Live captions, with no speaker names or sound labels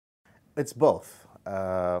It's both.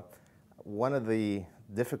 One of the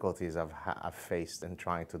difficulties I've faced in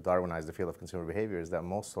trying to Darwinize the field of consumer behavior is that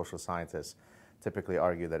most social scientists typically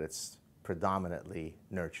argue that it's predominantly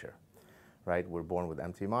nurture, right? We're born with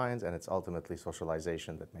empty minds, and it's ultimately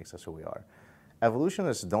socialization that makes us who we are.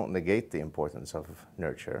 Evolutionists don't negate the importance of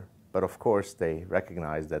nurture, but of course they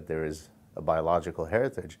recognize that there is a biological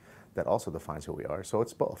heritage that also defines who we are, so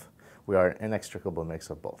it's both. We are an inextricable mix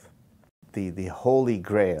of both. The holy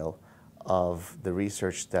grail of the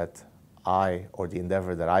research that or the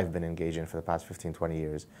endeavor that I've been engaged in for the past 15, 20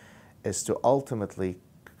 years is to ultimately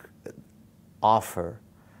offer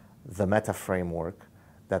the meta framework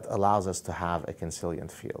that allows us to have a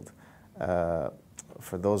consilient field.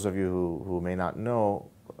 For those of you who may not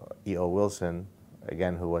know, E.O. Wilson,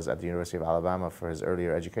 again, who was at the University of Alabama for his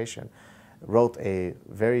earlier education, wrote a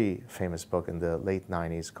very famous book in the late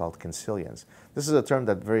 90s called consilience. This is a term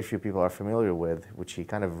that very few people are familiar with, which he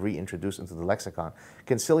kind of reintroduced into the lexicon.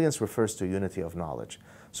 Consilience refers to unity of knowledge.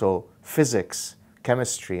 So physics,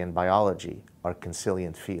 chemistry, and biology are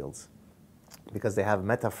consilient fields because they have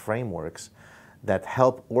meta frameworks that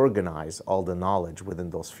help organize all the knowledge within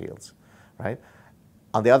those fields, right?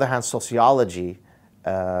 On the other hand, sociology,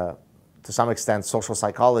 to some extent social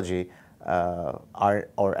psychology,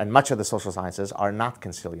 and much of the social sciences are not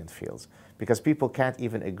consilient fields because people can't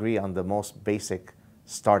even agree on the most basic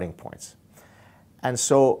starting points. And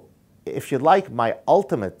so, if you like, my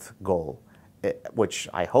ultimate goal, which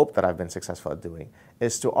I hope that I've been successful at doing,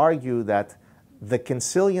 is to argue that the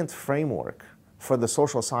consilient framework for the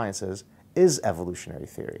social sciences is evolutionary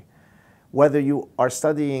theory. Whether you are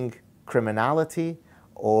studying criminality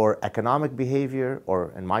or economic behavior,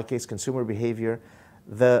 or in my case, consumer behavior,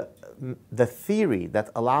 the theory that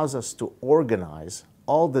allows us to organize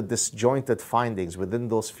all the disjointed findings within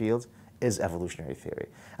those fields is evolutionary theory.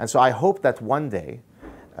 And so I hope that one day,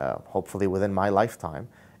 hopefully within my lifetime,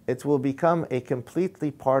 it will become a completely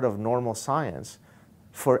part of normal science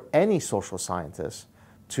for any social scientist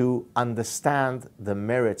to understand the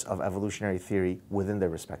merits of evolutionary theory within their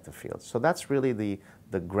respective fields. So that's really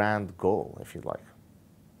the grand goal, if you'd like.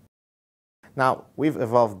 Now, we've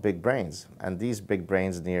evolved big brains, and these big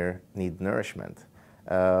brains need nourishment.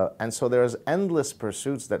 And so there's endless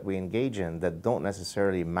pursuits that we engage in that don't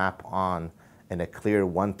necessarily map on in a clear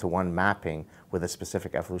one-to-one mapping with a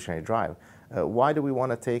specific evolutionary drive. Why do we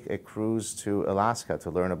want to take a cruise to Alaska to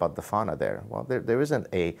learn about the fauna there? Well, there isn't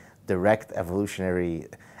a direct evolutionary,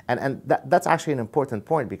 and that's actually an important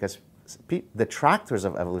point because detractors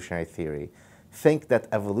of evolutionary theory think that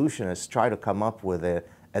evolutionists try to come up with an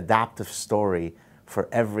adaptive story for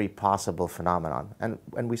every possible phenomenon,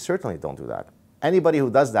 and we certainly don't do that. Anybody who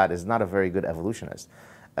does that is not a very good evolutionist.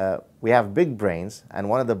 We have big brains, and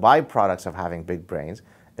one of the byproducts of having big brains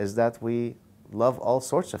is that we love all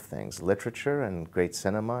sorts of things, literature and great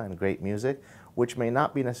cinema and great music, which may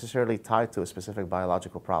not be necessarily tied to a specific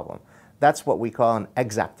biological problem. That's what we call an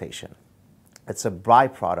exaptation. It's a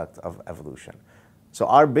byproduct of evolution. So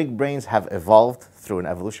our big brains have evolved through an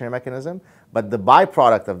evolutionary mechanism, but the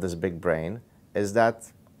byproduct of this big brain is that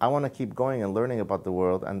I want to keep going and learning about the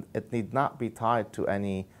world, and it need not be tied to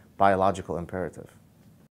any biological imperative.